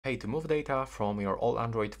Hey, to move data from your old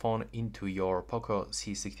Android phone into your POCO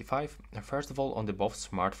C65, first of all, on the both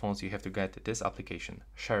smartphones, you have to get this application,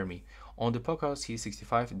 ShareMe. On the POCO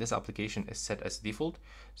C65, this application is set as default,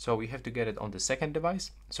 so you have to get it on the second device.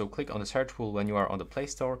 So click on the search wheel when you are on the Play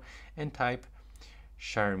Store and type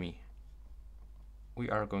ShareMe. We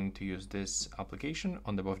are going to use this application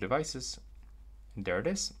on the both devices. There it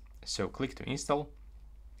is. So click to install.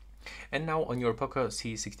 And now on your POCO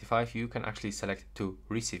C65, you can actually select to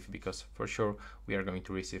receive, because for sure we are going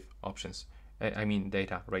to receive options,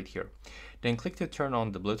 data right here. Then click to turn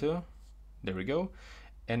on the Bluetooth. There we go.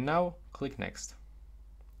 And now click next.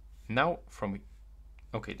 Now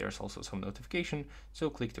there's also some notification,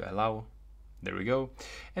 so click to allow. There we go.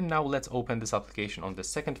 And now let's open this application on the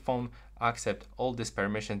second phone, accept all this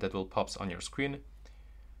permission that will pop on your screen.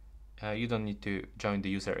 You don't need to join the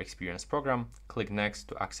user experience program. Click next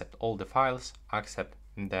to accept all the files, accept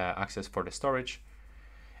the access for the storage,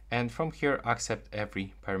 and from here accept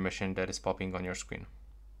every permission that is popping on your screen.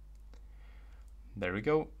 There we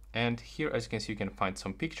go. And here, as you can see, you can find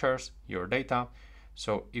some pictures, your data.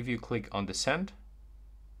 So if you click on the send,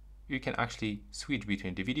 you can actually switch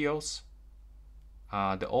between the videos,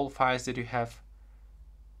 the old files that you have,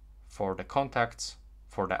 for the contacts,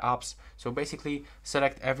 for the apps. So basically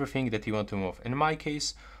select everything that you want to move. In my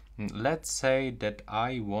case, let's say that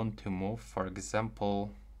I want to move, for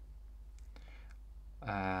example,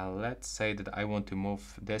 let's say that I want to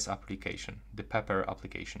move this application, the Pepper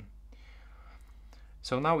application.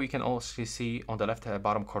 So now we can also see on the left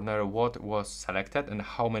bottom corner what was selected and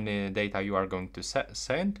how many data you are going to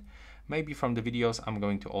send. Maybe from the videos I'm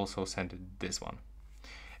going to also send this one.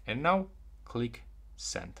 And now click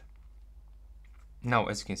send. Now,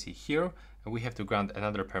 as you can see here, we have to grant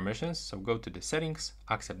another permission. So go to the settings,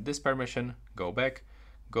 accept this permission, go back,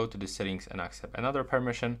 go to the settings and accept another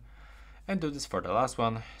permission, and do this for the last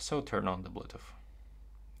one. So turn on the Bluetooth.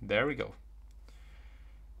 There we go.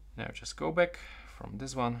 Now just go back from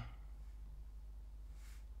this one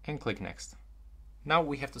and click next. Now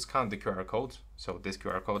we have to scan the QR code. So this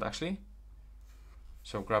QR code actually.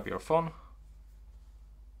 So grab your phone,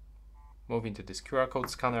 move into this QR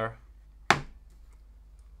code scanner.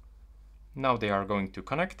 Now they are going to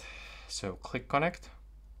connect, so click connect.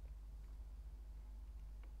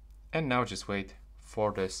 And now just wait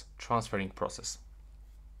for this transferring process.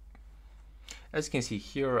 As you can see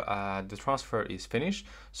here, the transfer is finished.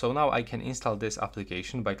 So now I can install this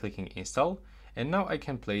application by clicking install. And now I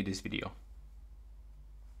can play this video.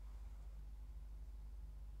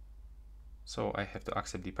 So I have to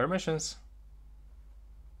accept the permissions.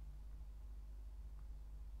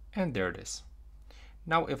 And there it is.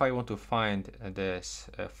 Now, if I want to find this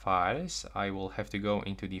files, I will have to go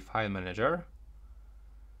into the file manager.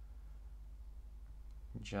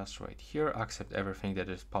 Just right here, accept everything that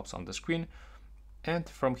pops on the screen. And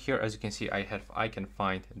from here, as you can see, I can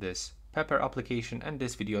find this Pepper application and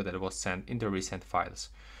this video that was sent in the recent files.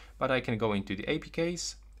 But I can go into the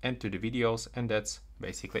APKs and to the videos, and that's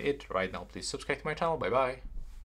basically it right now. Please subscribe to my channel. Bye bye.